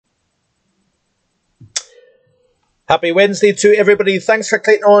Happy Wednesday to everybody. Thanks for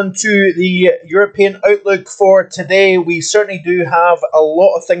clicking on to the European Outlook for today. We certainly do have a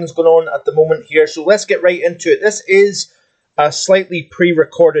lot of things going on at the moment here, so let's get right into it. This is a slightly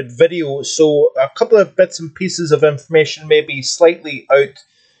pre-recorded video, so a couple of bits and pieces of information may be slightly out,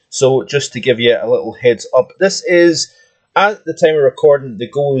 so just to give you a little heads up. This is, at the time of recording, the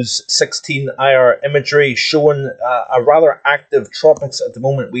GOES 16 IR imagery showing a rather active tropics at the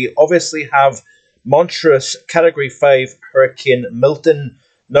moment. We obviously have monstrous Category 5 Hurricane Milton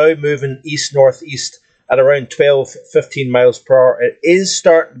now moving east-northeast at around 12-15 miles per hour. It is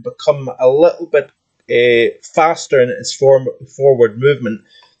starting to become a little bit faster in its forward movement.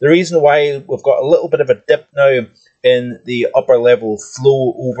 The reason why we've got a little bit of a dip now in the upper level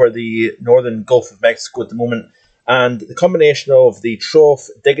flow over the northern Gulf of Mexico at the moment, and the combination of the trough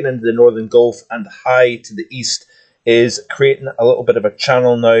digging into the northern Gulf and high to the east is creating a little bit of a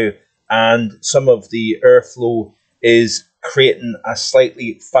channel now, and some of the airflow is creating a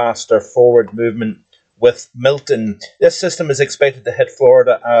slightly faster forward movement with Milton. This system is expected to hit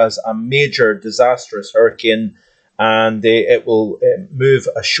Florida as a major disastrous hurricane, and it will move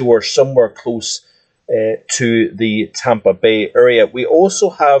ashore somewhere close to the Tampa Bay area. We also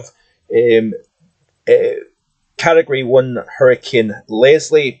have Category 1 Hurricane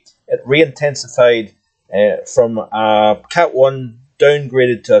Leslie. It re-intensified from Cat 1,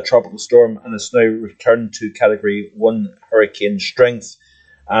 downgraded to a tropical storm, and it's now returned to Category 1 hurricane strength.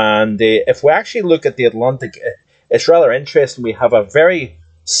 And if we actually look at the Atlantic, it's rather interesting. We have a very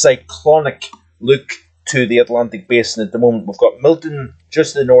cyclonic look to the Atlantic basin at the moment. We've got Milton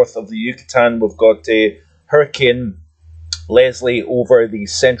just to the north of the Yucatan. We've got Hurricane Leslie over the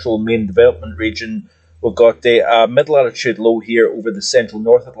central main development region. We've got a mid-latitude low here over the central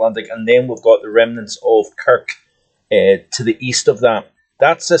North Atlantic, and then we've got the remnants of Kirk to the east of that.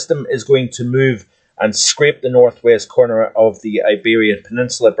 That system is going to move and scrape the northwest corner of the Iberian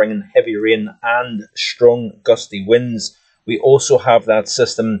Peninsula, bringing heavy rain and strong gusty winds. We also have that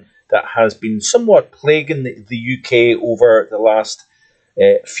system that has been somewhat plaguing the UK over the last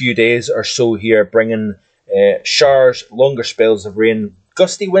few days or so here, bringing showers, longer spells of rain,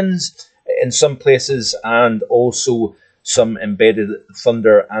 gusty winds in some places, and also some embedded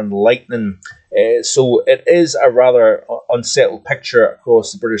thunder and lightning. So it is a rather unsettled picture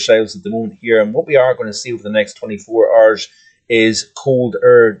across the British Isles at the moment here, and what we are going to see over the next 24 hours is cold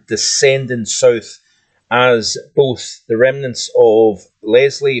air descending south as both the remnants of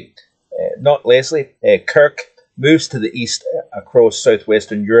Kirk moves to the east across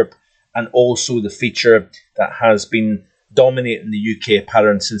southwestern Europe, and also the feature that has been dominating the UK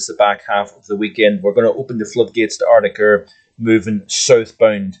pattern since the back half of the weekend. We're going to open the floodgates to Arctic air moving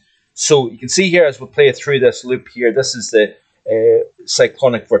southbound. So you can see here as we play through this loop here, this is the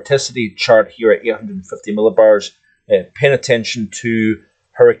cyclonic vorticity chart here at 850 millibars. Paying attention to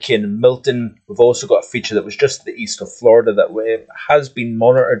Hurricane Milton. We've also got a feature that was just to the east of Florida that has been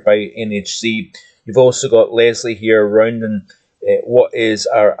monitored by NHC. You've also got Leslie here rounding what is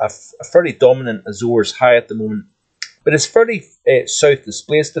a fairly dominant Azores high at the moment, but it's fairly south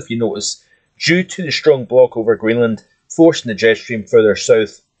displaced, if you notice, due to the strong block over Greenland forcing the jet stream further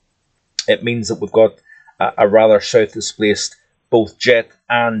south. It means that we've got a rather south displaced both jet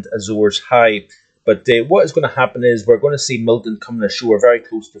and Azores high. But what is going to happen is we're going to see Milton coming ashore very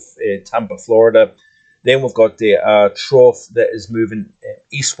close to Tampa, Florida. Then we've got the trough that is moving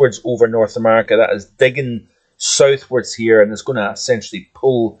eastwards over North America. That is digging southwards here, and it's going to essentially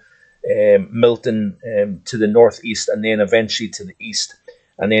pull Milton to the northeast, and then eventually to the east,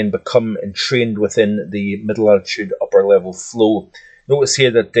 and then become entrained within the mid-latitude upper level flow. Notice here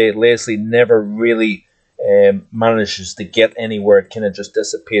that Leslie never really manages to get anywhere. It kind of just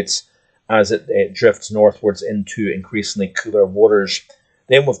dissipates as it drifts northwards into increasingly cooler waters.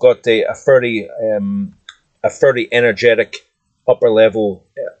 Then we've got a fairly energetic upper level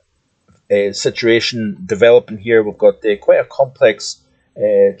situation developing here. We've got quite a complex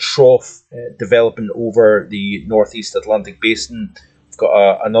trough developing over the northeast Atlantic basin. We've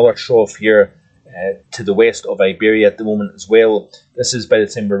got another trough here to the west of Iberia at the moment as well. This is by the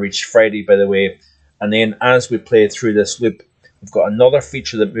time we reach Friday, by the way. And then as we play through this loop, we've got another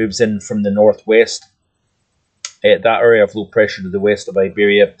feature that moves in from the northwest. That area of low pressure to the west of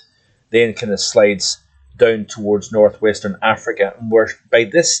Iberia then kind of slides down towards northwestern Africa. And we're by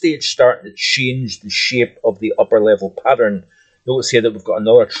this stage starting to change the shape of the upper level pattern. Notice here that we've got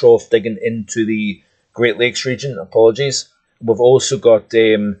another trough digging into the Great Lakes region. Apologies. We've also got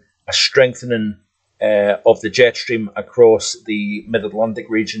a strengthening of the jet stream across the mid-Atlantic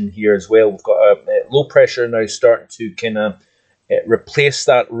region here as well. We've got a low pressure now starting to kind of replace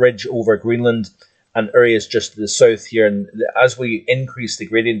that ridge over Greenland, and areas just to the south here. And as we increase the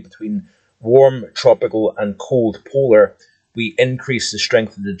gradient between warm tropical and cold polar, we increase the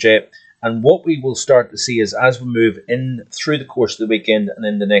strength of the jet. And what we will start to see is, as we move in through the course of the weekend and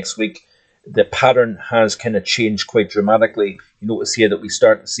in the next week, the pattern has kind of changed quite dramatically. You notice here that we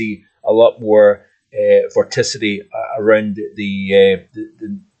start to see a lot more vorticity around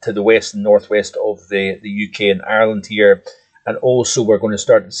to the west and northwest of the UK and Ireland here. And also we're going to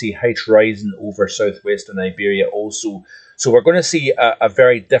start to see heights rising over southwestern Iberia also. So we're going to see a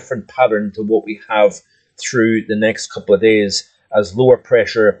very different pattern to what we have through the next couple of days, as lower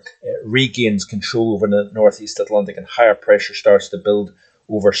pressure regains control over the northeast Atlantic and higher pressure starts to build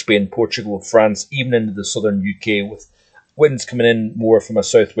over Spain, Portugal, France, even into the southern UK, with winds coming in more from a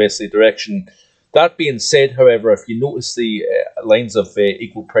southwesterly direction. That being said, however, if you notice the lines of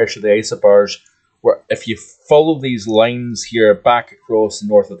equal pressure, the isobars, where if you follow these lines here back across the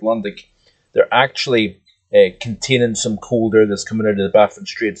North Atlantic, they're actually containing some cold air that's coming out of the Baffin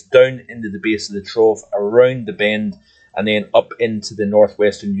Straits down into the base of the trough, around the bend, and then up into the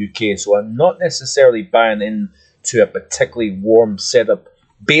northwestern UK. So I'm not necessarily buying into a particularly warm setup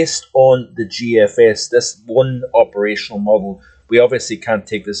based on the GFS, this one operational model. We obviously can't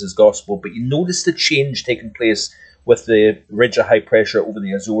take this as gospel, but you notice the change taking place with the ridge of high pressure over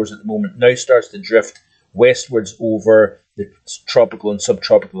the Azores at the moment now starts to drift westwards over the tropical and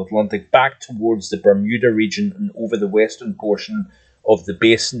subtropical Atlantic back towards the Bermuda region and over the western portion of the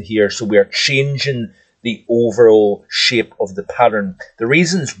basin here. So we are changing the overall shape of the pattern. The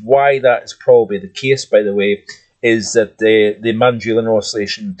reasons why that is probably the case, by the way, is that the Magellan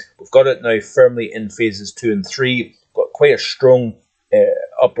oscillation, we've got it now firmly in phases 2 and 3. Got quite a strong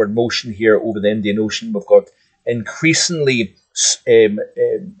upward motion here over the Indian Ocean. We've got increasingly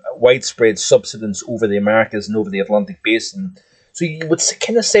widespread subsidence over the Americas and over the Atlantic Basin. So you would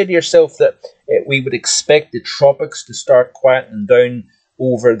kind of say to yourself that we would expect the tropics to start quieting down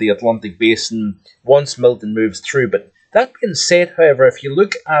over the Atlantic Basin once Milton moves through. But that being said, however, if you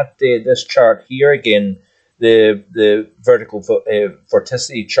look at this chart here again, the vertical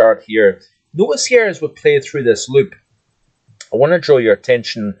vorticity chart here, notice here as we play through this loop, I want to draw your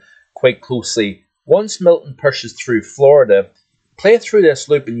attention quite closely. Once Milton pushes through Florida, play through this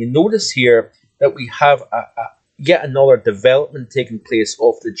loop, and you notice here that we have yet another development taking place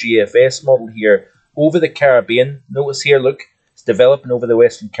off the GFS model here over the Caribbean. Notice here, look, it's developing over the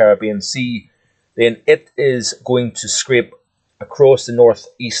Western Caribbean Sea. Then it is going to scrape across the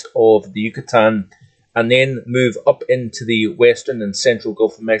northeast of the Yucatan and then move up into the western and central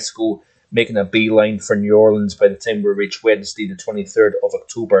Gulf of Mexico, making a beeline for New Orleans by the time we reach Wednesday, the 23rd of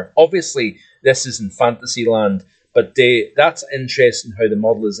October. Obviously, this is in fantasy land, but that's interesting how the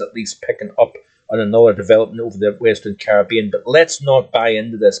model is at least picking up on another development over the Western Caribbean. But let's not buy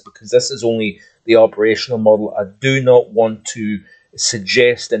into this, because this is only the operational model. I do not want to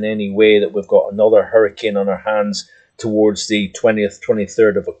suggest in any way that we've got another hurricane on our hands towards the 20th,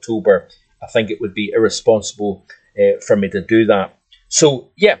 23rd of October. I think it would be irresponsible for me to do that.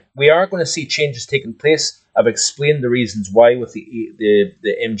 So, yeah, we are going to see changes taking place. I've explained the reasons why, with the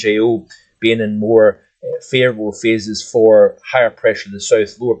MJO being in more favourable phases for higher pressure to the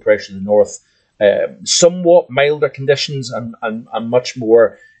south, lower pressure to the north, somewhat milder conditions and much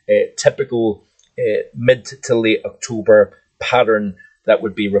more typical mid to late October pattern that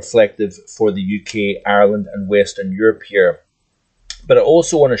would be reflective for the UK, Ireland and Western Europe here. But I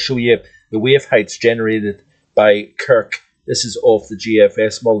also want to show you the wave heights generated by Kirk. This is off the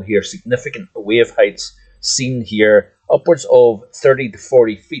GFS model here. Significant wave heights seen here, upwards of 30 to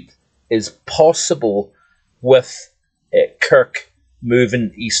 40 feet, is possible with Kirk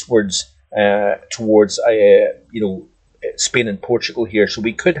moving eastwards towards Spain and Portugal here. So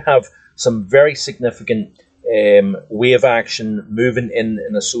we could have some very significant wave action moving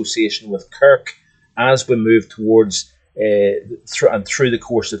in association with Kirk as we move towards through the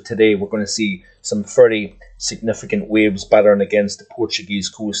course of today. We're going to see some fairly significant waves battering against the Portuguese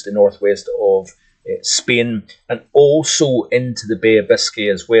coast, the northwest of Spain, and also into the Bay of Biscay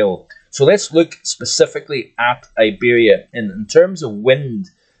as well. So let's look specifically at Iberia. And in terms of wind,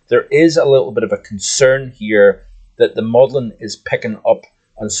 there is a little bit of a concern here that the modelling is picking up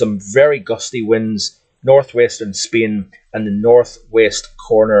on some very gusty winds northwestern Spain and the northwest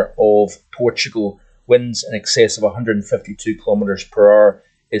corner of Portugal. Winds in excess of 152 kilometers per hour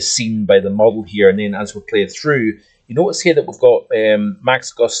is seen by the model here. And then as we play through, you notice here that we've got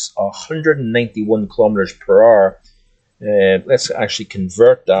max gusts 191 kilometers per hour. Let's actually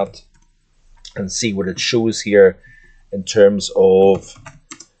convert that and see what it shows here in terms of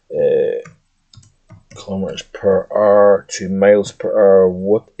kilometers per hour to miles per hour.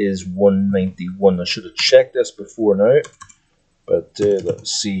 What is 191? I should have checked this before now, but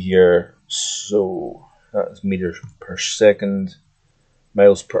let's see here. So that is meters per second,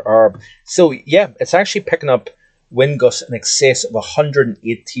 miles per hour. So yeah, it's actually picking up wind gusts in excess of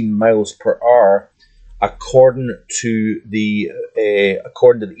 118 miles per hour, according to the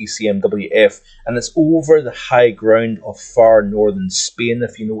ECMWF, and it's over the high ground of far northern Spain.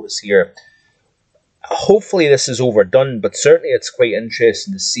 If you notice here, hopefully this is overdone, but certainly it's quite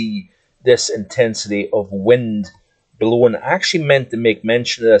interesting to see this intensity of wind blowing. I actually meant to make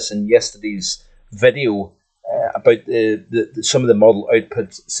mention of this in yesterday's video about some of the model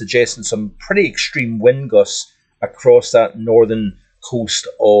outputs suggesting some pretty extreme wind gusts across that northern coast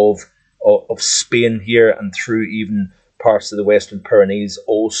of Spain here and through even parts of the Western Pyrenees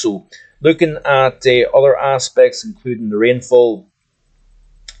also. Looking at other aspects, including the rainfall,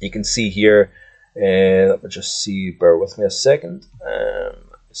 you can see here, let me just see, bear with me a second.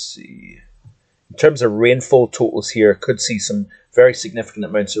 Let's see. In terms of rainfall totals here, could see some very significant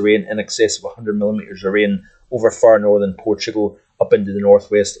amounts of rain, in excess of 100 millimeters of rain over far northern Portugal up into the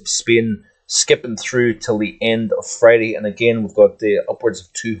northwest of Spain, skipping through till the end of Friday. And again, we've got upwards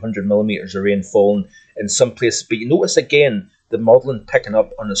of 200 millimeters of rain falling in some places. But you notice again, the modelling picking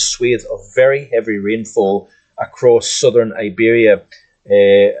up on a swathe of very heavy rainfall across southern Iberia,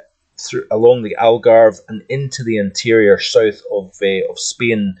 along the Algarve and into the interior south of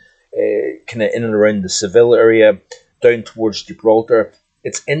Spain, kind of in and around the Seville area, down towards Gibraltar.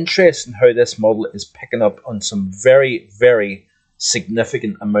 It's interesting how this model is picking up on some very, very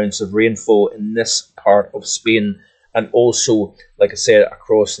significant amounts of rainfall in this part of Spain, and also, like I said,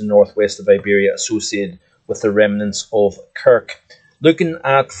 across the northwest of Iberia, associated with the remnants of Kirk. Looking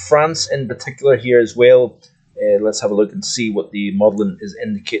at France in particular here as well, let's have a look and see what the modelling is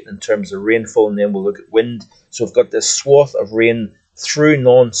indicating in terms of rainfall, and then we'll look at wind. So we've got this swath of rain through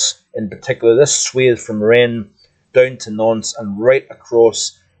Nantes in particular, this swathe from Rennes down to Nantes and right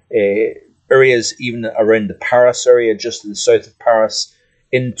across areas even around the Paris area, just to the south of Paris,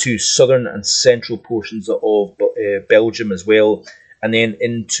 into southern and central portions of Belgium as well, and then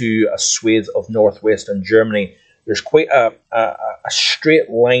into a swathe of northwestern Germany. There's quite a straight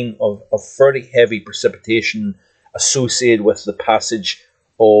line of fairly heavy precipitation associated with the passage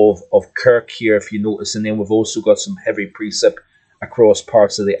of Kirk here, if you notice, and then we've also got some heavy precip across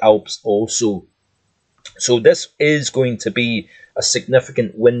parts of the Alps also. So this is going to be a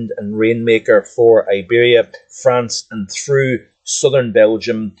significant wind and rainmaker for Iberia, France, and through southern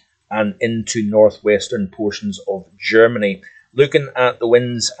Belgium and into northwestern portions of Germany. Looking at the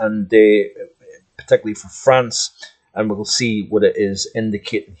winds, and particularly for France, and we'll see what it is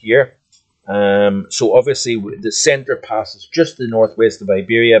indicating here. So obviously the centre passes just to the northwest of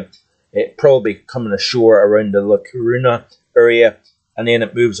Iberia, probably coming ashore around the La Coruña area, and then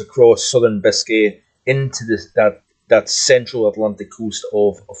it moves across southern Biscay into that central Atlantic coast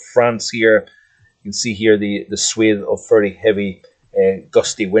of France here. You can see here the swathe of very heavy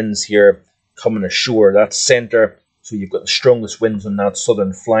gusty winds here coming ashore, that centre. So you've got the strongest winds on that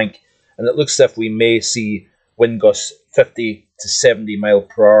southern flank, and it looks as if we may see wind gusts 50 to 70 mile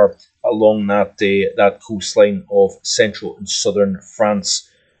per hour along that coastline of central and southern France.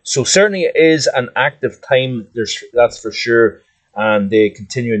 So certainly it is an active time, that's for sure, and they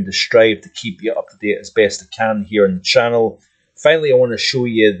continuing to strive to keep you up to date as best I can here on the channel. Finally, I want to show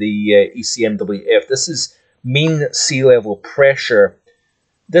you the ECMWF. This is mean sea level pressure.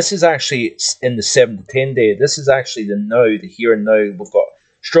 This is actually in the 7 to 10 day. This is actually the here and now. We've got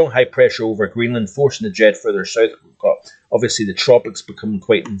strong high pressure over Greenland, forcing the jet further south. We've got obviously the tropics becoming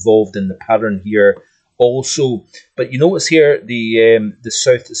quite involved in the pattern here also. But you notice here the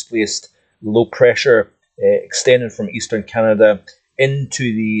south displaced low pressure extending from eastern Canada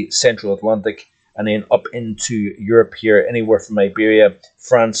into the central Atlantic and then up into Europe here, anywhere from Iberia,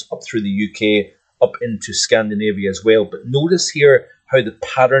 France, up through the UK, up into Scandinavia as well. But notice here how the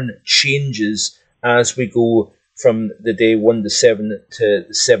pattern changes as we go from the day 1 to 7 to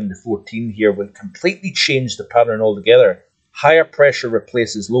the 7 to 14 here. We'll completely change the pattern altogether. Higher pressure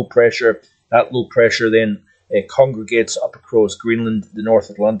replaces low pressure. That low pressure then congregates up across Greenland, the North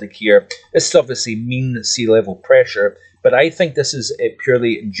Atlantic here. This is obviously mean sea level pressure, but I think this is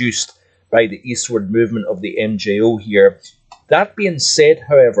purely induced by the eastward movement of the MJO here. That being said,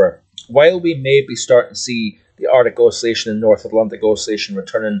 however, while we may be starting to see the Arctic Oscillation and North Atlantic Oscillation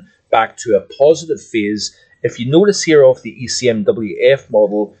returning back to a positive phase, if you notice here off the ECMWF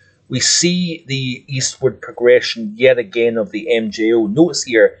model, we see the eastward progression yet again of the MJO. Notice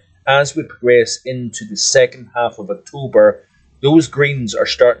here, as we progress into the second half of October, those greens are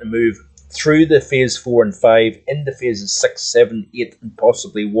starting to move through the phase 4 and 5, into phases 6, 7, 8, and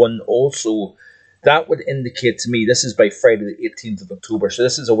possibly 1 also. That would indicate to me, this is by Friday the 18th of October, so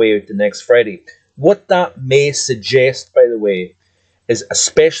this is away out the next Friday. What that may suggest, by the way, is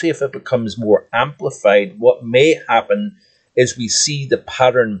especially if it becomes more amplified, what may happen is we see the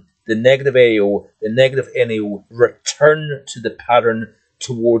pattern, the negative AO, the negative NAO, return to the pattern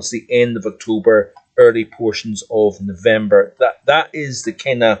towards the end of October, early portions of November. That is the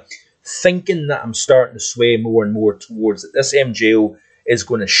kind of thinking that I'm starting to sway more and more towards, that this MJO is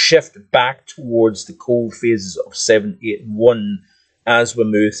going to shift back towards the cold phases of 7, 8, and 1 as we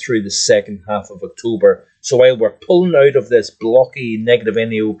move through the second half of October. So while we're pulling out of this blocky negative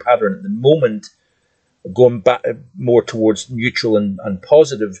NAO pattern at the moment, going back more towards neutral and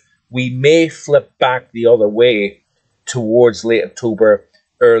positive, we may flip back the other way towards late October,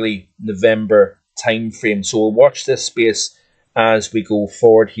 early November time frame. So we'll watch this space as we go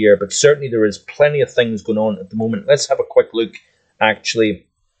forward here, but certainly there is plenty of things going on at the moment. Let's have a quick look actually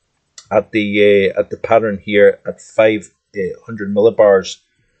at the pattern here at 500 millibars.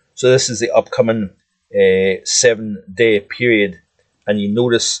 So this is the upcoming 7-day period, and you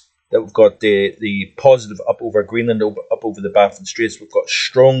notice that we've got the positive up over Greenland, up over the Baffin Straits. We've got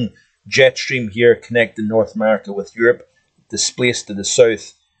strong jet stream here connecting North America with Europe, displaced to the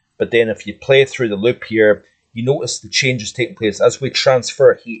south. But then if you play through the loop here, you notice the changes taking place as we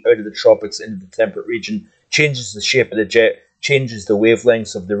transfer heat out of the tropics into the temperate region, changes the shape of the jet, changes the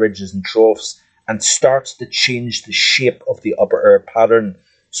wavelengths of the ridges and troughs, and starts to change the shape of the upper air pattern.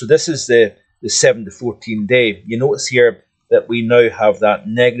 So this is the 7 to 14 day. You notice here that we now have that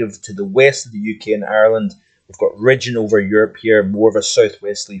negative to the west of the UK and Ireland. We've got ridging over Europe here, more of a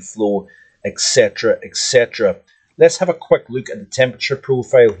southwesterly flow, etc., etc. Let's have a quick look at the temperature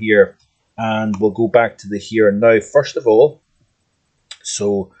profile here, and we'll go back to the here and now. First of all,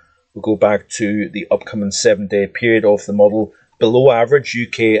 so we'll go back to the upcoming 7-day period of the model. Below average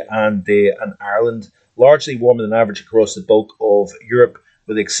UK and Ireland, largely warmer than average across the bulk of Europe,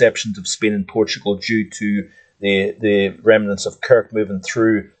 with the exceptions of Spain and Portugal due to the remnants of Kirk moving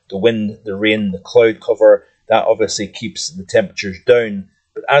through, the wind, the rain, the cloud cover. That obviously keeps the temperatures down.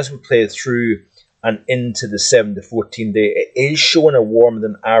 But as we play through and into the 7 to 14 day, it is showing a warmer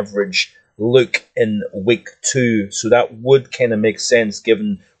than average look in week 2. So that would kind of make sense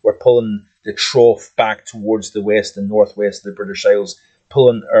given we're pulling the trough back towards the west and northwest of the British Isles,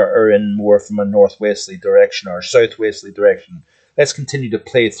 pulling her in more from a northwesterly direction or southwesterly direction. Let's continue to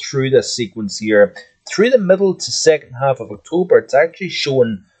play through this sequence here. Through the middle to second half of October, it's actually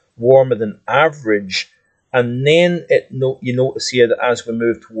showing warmer than average. And then you notice here that as we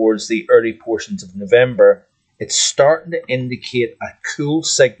move towards the early portions of November, it's starting to indicate a cool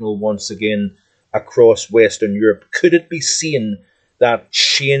signal once again across Western Europe. Could it be seen that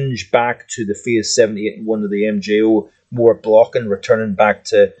change back to the phase 7, 8, and 1 of the MJO, more blocking, returning back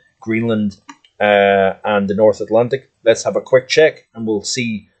to Greenland and the North Atlantic? Let's have a quick check and we'll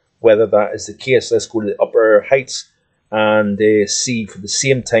see whether that is the case. Let's go to the upper heights and see for the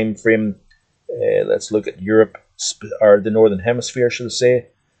same time frame. Let's look at Europe, or the Northern Hemisphere, should I say.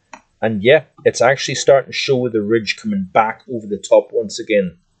 And yeah, it's actually starting to show the ridge coming back over the top once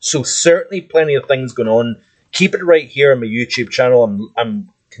again. So certainly plenty of things going on. Keep it right here on my YouTube channel. I'm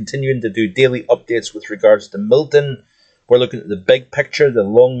continuing to do daily updates with regards to Milton. We're looking at the big picture, the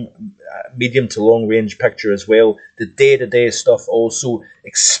long, medium to long range picture as well. The day-to-day stuff also,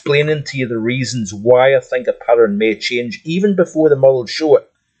 explaining to you the reasons why I think a pattern may change even before the models show it.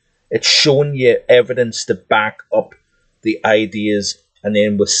 It's showing you evidence to back up the ideas, and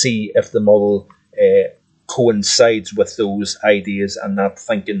then we'll see if the model coincides with those ideas and that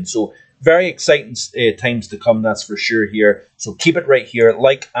thinking. So very exciting times to come, that's for sure here. So keep it right here,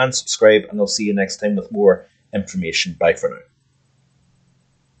 like and subscribe, and I'll see you next time with more information. Bye for now.